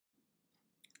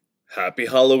Happy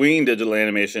Halloween, digital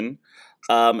animation.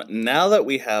 Now that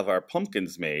we have our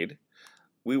pumpkins made,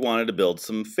 we wanted to build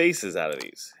some faces out of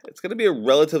these. It's going to be a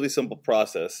relatively simple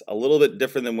process, a little bit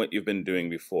different than what you've been doing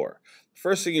before.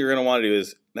 First thing you're going to want to do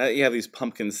is, now that you have these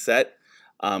pumpkins set,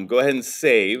 go ahead and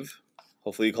save.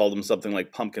 Hopefully you called them something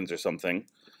like pumpkins or something.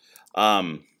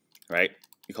 Right?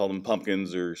 You call them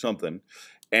pumpkins or something.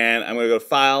 And I'm going to go to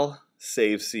File,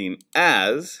 Save Scene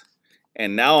As,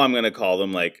 and now I'm going to call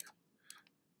them like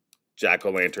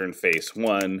Jack-o'-lantern face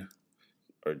 1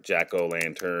 or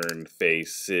Jack-o'-lantern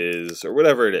faces or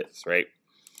whatever it is, right?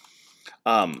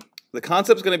 The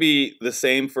concept's going to be the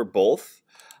same for both,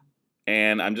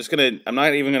 and I'm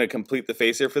not even going to complete the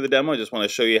face here for the demo. I just want to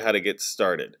show you how to get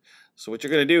started. So what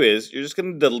you're going to do is you're just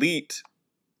going to delete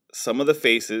some of the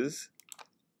faces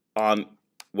on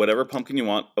whatever pumpkin you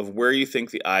want of where you think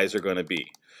the eyes are going to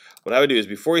be. What I would do is,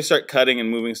 before you start cutting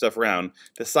and moving stuff around,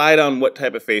 decide on what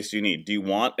type of face you need. Do you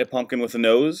want a pumpkin with a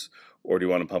nose, or do you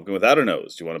want a pumpkin without a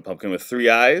nose? Do you want a pumpkin with 3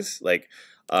 eyes?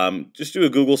 Just do a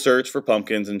Google search for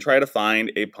pumpkins and try to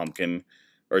find a pumpkin,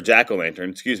 or jack-o'-lantern,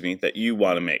 excuse me, that you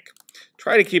want to make.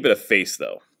 Try to keep it a face,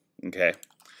 though. Okay?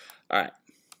 All right.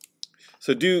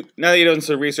 So now that you've done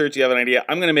some research, you have an idea.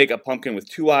 I'm going to make a pumpkin with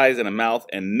 2 eyes and a mouth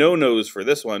and no nose for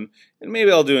this one, and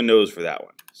maybe I'll do a nose for that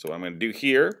one. So what I'm going to do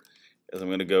here is I'm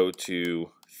going to go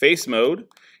to face mode,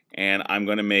 and I'm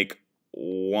going to make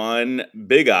one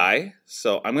big eye.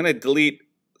 So I'm going to delete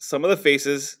some of the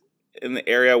faces in the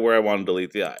area where I want to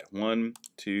delete the eye. 1,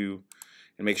 2,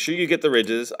 and make sure you get the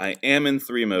ridges. I am in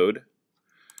 3 mode,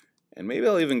 and maybe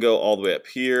I'll even go all the way up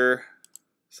here,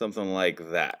 something like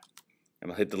that. And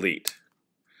I'll hit delete.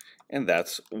 And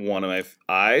that's one of my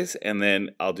eyes, and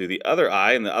then I'll do the other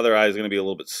eye, and the other eye is going to be a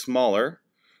little bit smaller.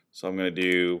 So I'm going to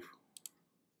do,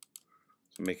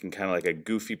 making kind of like a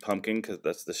goofy pumpkin because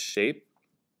that's the shape.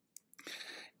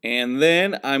 And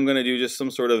then I'm going to do just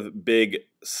some sort of big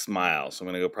smile. So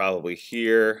I'm going to go probably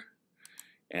here,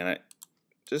 and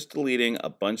just deleting a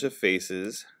bunch of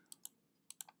faces.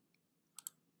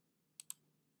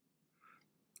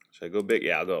 Should I go big?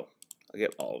 Yeah, I'll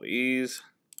get all these.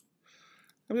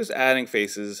 I'm just adding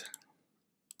faces.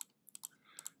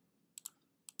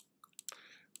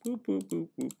 Boop, boop, boop,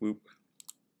 boop, boop.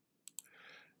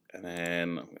 And then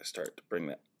I'm going to start to bring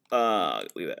that,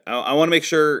 leave that. I want to make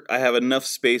sure I have enough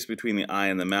space between the eye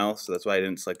and the mouth, so that's why I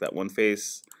didn't select that one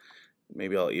face.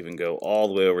 Maybe I'll even go all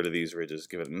the way over to these ridges,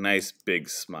 give it a nice big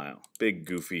smile, big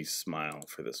goofy smile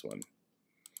for this one.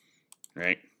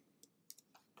 Right?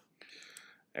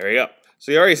 There we go.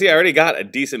 So you already see I already got a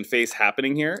decent face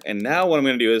happening here, and now what I'm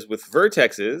going to do is with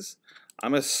vertexes,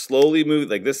 I'm going to slowly move,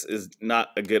 like this is not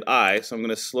a good eye, so I'm going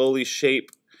to slowly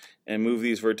shape and move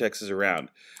these vertexes around.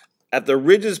 At the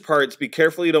ridges parts, be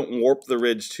careful you don't warp the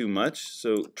ridge too much.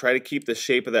 So try to keep the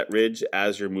shape of that ridge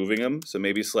as you're moving them. So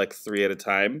maybe select 3 at a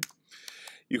time.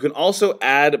 You can also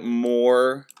add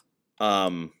more,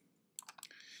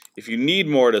 if you need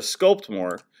more to sculpt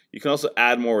more, you can also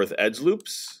add more with edge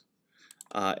loops.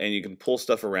 And you can pull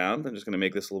stuff around. I'm just going to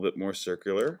make this a little bit more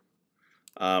circular.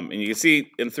 And you can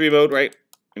see in 3 mode, right?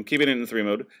 I'm keeping it in 3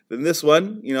 mode. Then this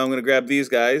one, I'm going to grab these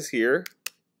guys here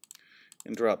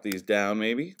and drop these down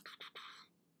maybe.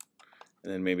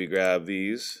 And then maybe grab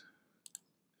these,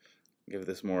 give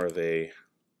this more of a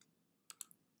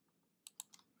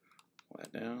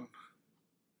flat down.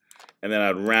 And then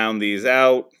I'd round these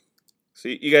out. So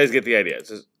you guys get the idea. It's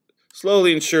just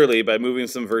slowly and surely by moving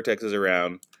some vertexes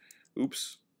around.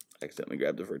 Oops, I accidentally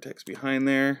grabbed the vertex behind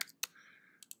there.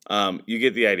 You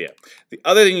get the idea. The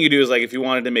other thing you do is, like, if you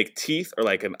wanted to make teeth or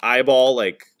like an eyeball,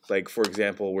 like for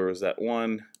example, where was that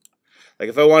one? Like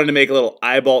if I wanted to make a little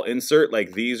eyeball insert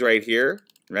like these right here,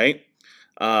 right?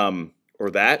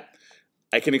 Or that,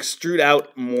 I can extrude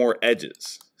out more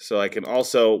edges. So I can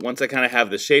also, once I kind of have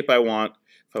the shape I want,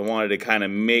 if I wanted to kind of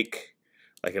make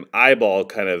like an eyeball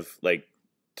kind of like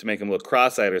to make them look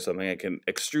cross-eyed or something, I can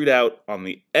extrude out on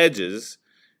the edges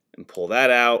and pull that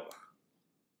out.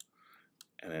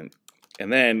 And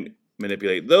then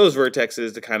manipulate those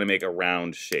vertexes to kind of make a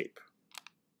round shape.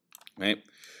 Right?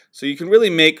 So you can really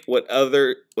make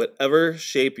whatever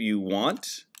shape you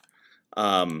want,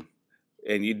 and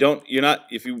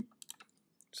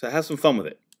so have some fun with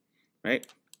it, right?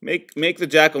 Make the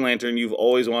jack-o'-lantern you've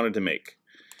always wanted to make.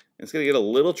 And it's gonna get a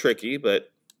little tricky,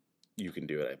 but you can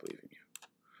do it. I believe in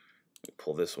you.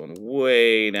 Pull this one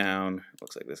way down.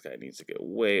 Looks like this guy needs to go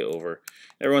way over.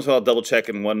 Every once in a while, I'll double check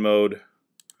in 1 mode.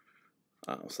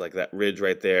 So like that ridge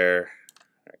right there.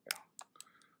 There we go.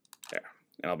 There.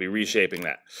 And I'll be reshaping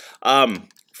that.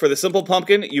 For the simple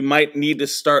pumpkin, you might need to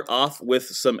start off with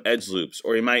some edge loops,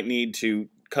 or you might need to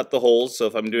cut the holes. So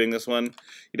if I'm doing this one,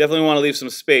 you definitely want to leave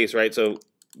some space, right? So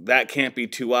that can't be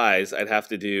 2 eyes. I'd have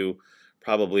to do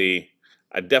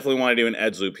I definitely want to do an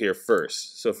edge loop here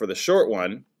first. So for the short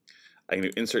one, I can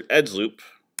do insert edge loop.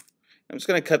 I'm just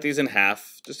going to cut these in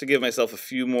half just to give myself a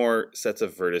few more sets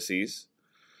of vertices.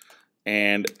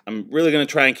 And I'm really going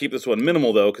to try and keep this one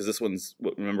minimal though, because this one's,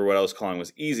 remember what I was calling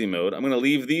was easy mode. I'm going to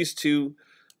leave these 2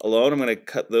 alone. I'm going to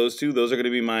cut those 2. Those are going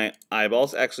to be my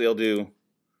eyeballs. Actually, I'll do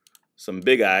some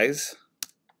big eyes.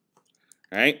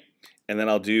 All right. And then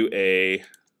I'll do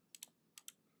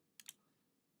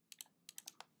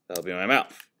that'll be my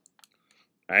mouth.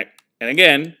 All right. And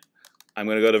again, I'm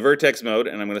going to go to vertex mode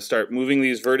and I'm going to start moving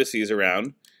these vertices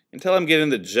around until I'm getting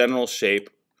the general shape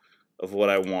of what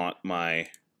I want my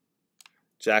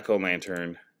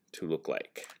jack-o'-lantern to look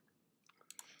like.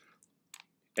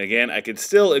 And again, I could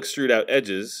still extrude out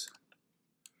edges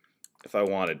if I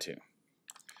wanted to.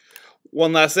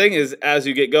 One last thing is, as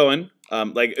you get going,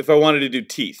 like if I wanted to do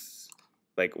teeth,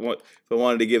 like if I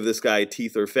wanted to give this guy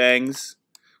teeth or fangs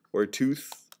or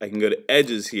tooth, I can go to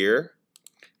edges here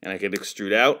and I can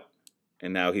extrude out,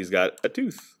 and now he's got a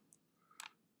tooth.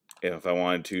 And if I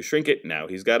wanted to shrink it, now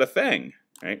he's got a fang,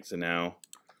 right? So now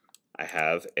I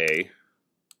have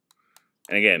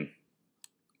and again,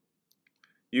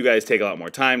 you guys take a lot more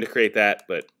time to create that,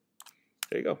 but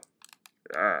there you go.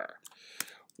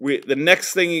 The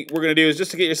next thing we're going to do is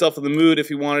just to get yourself in the mood. If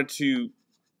you wanted to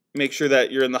make sure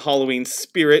that you're in the Halloween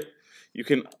spirit, you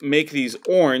can make these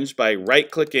orange by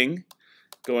right-clicking,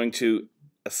 going to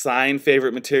Assign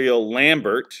Favorite Material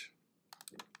Lambert,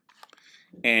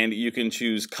 and you can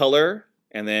choose Color,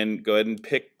 and then go ahead and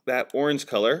pick that orange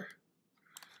color.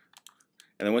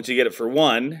 And then once you get it for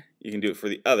one, you can do it for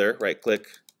the other. Right-click.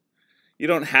 You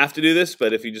don't have to do this,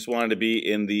 but if you just wanted to be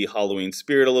in the Halloween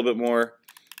spirit a little bit more,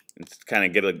 and kind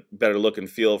of get a better look and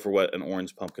feel for what an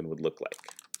orange pumpkin would look like,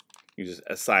 you just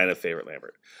assign a favorite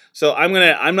Lambert. So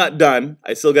I'm not done.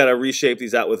 I still got to reshape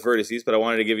these out with vertices, but I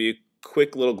wanted to give you a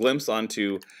quick little glimpse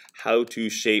onto how to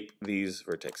shape these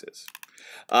vertexes.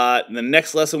 The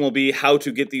next lesson will be how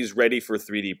to get these ready for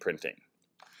 3D printing.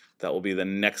 That will be the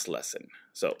next lesson.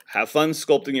 So have fun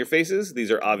sculpting your faces.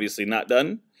 These are obviously not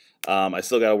done. I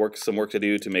still got some work to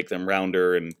do to make them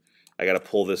rounder, and I got to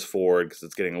pull this forward because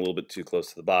it's getting a little bit too close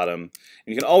to the bottom. And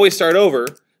you can always start over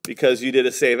because you did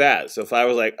a save as. So if I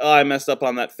was like, oh, I messed up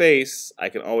on that face, I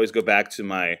can always go back to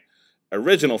my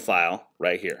original file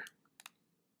right here.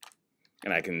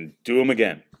 And I can do them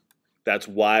again. That's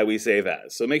why we save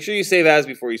as. So make sure you save as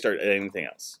before you start anything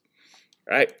else.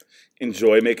 All right?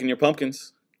 Enjoy making your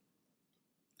pumpkins.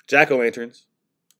 Jack-o'-lanterns.